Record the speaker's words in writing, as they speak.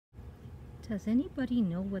Does anybody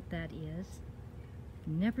know what that is?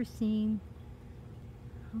 Never seen.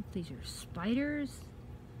 I don't know if these are spiders.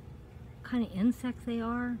 What kind of insects they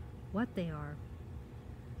are? What they are?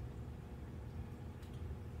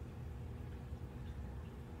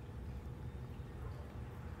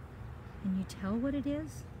 Can you tell what it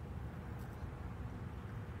is?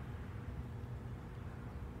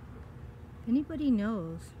 If anybody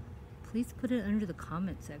knows, please put it under the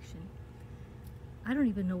comment section. I don't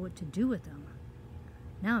even know what to do with them.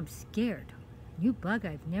 Now I'm scared. New bug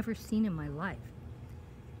I've never seen in my life.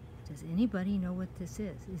 Does anybody know what this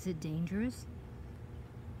is? Is it dangerous?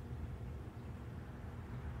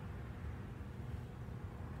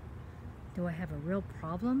 Do I have a real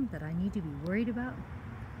problem that I need to be worried about?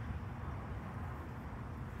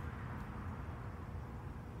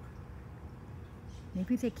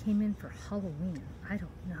 Maybe they came in for Halloween. I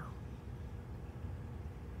don't know.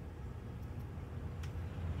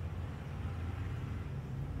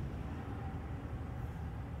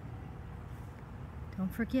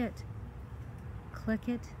 Don't forget, click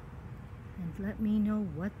it and let me know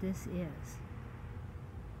what this is.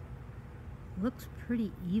 Looks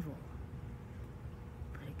pretty evil,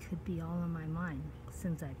 but it could be all in my mind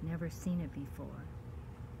since I've never seen it before.